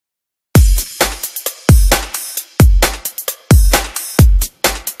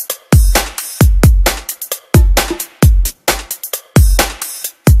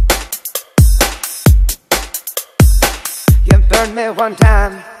one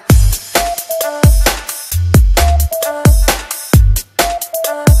time.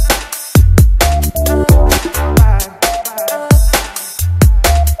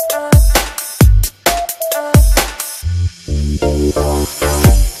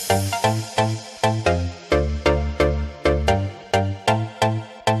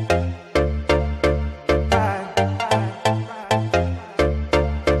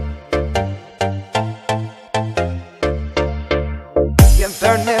 You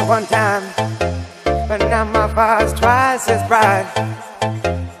burned me one time, but now my fire's twice as bright.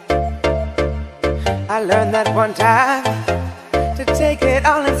 I learned that one time to take it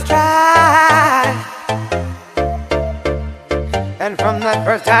all in stride. And from that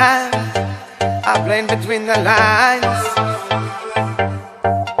first time, I played between the lines.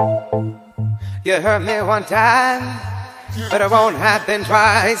 You hurt me one time, but it won't happen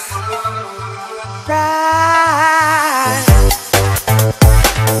twice. Right.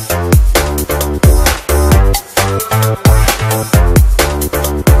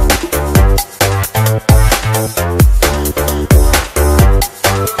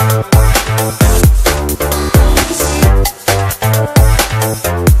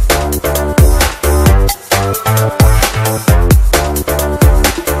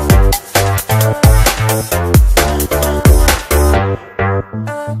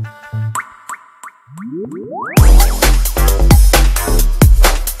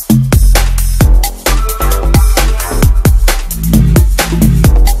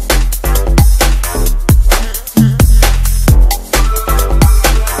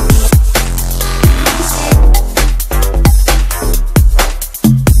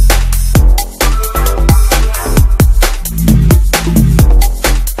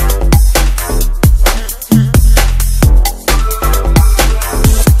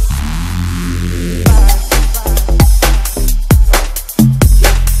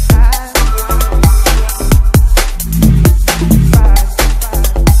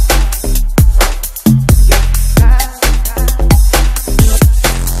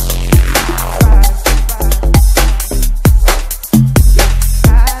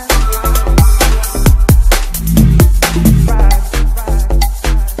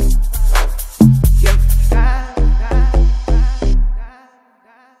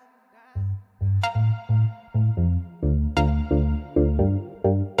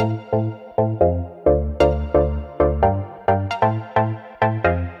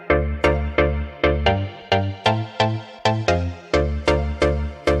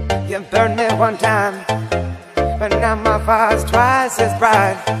 You burned me one time, but now my fire's twice as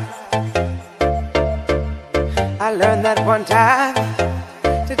bright. I learned that one time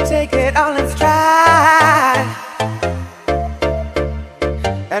to take it all in stride.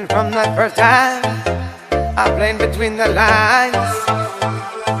 And from that first time, I played between the lines.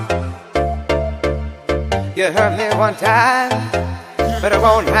 You hurt me one time, but it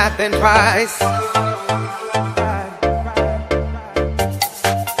won't happen twice.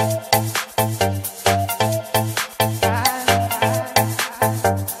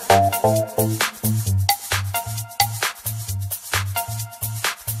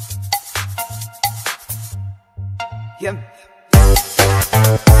 Yep.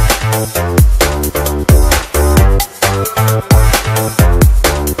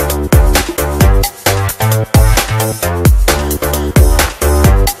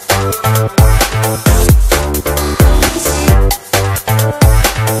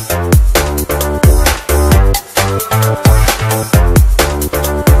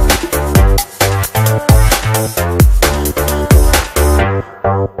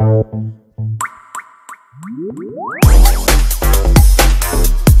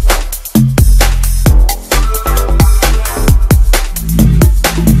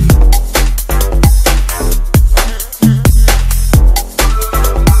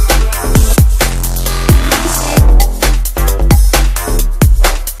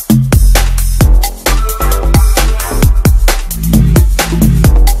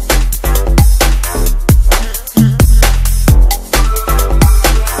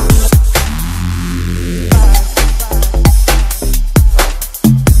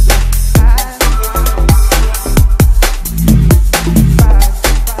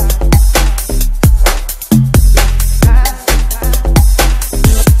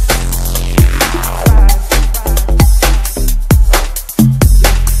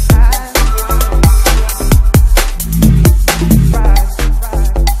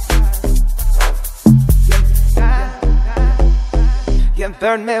 You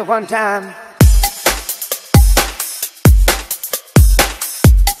burned me one time.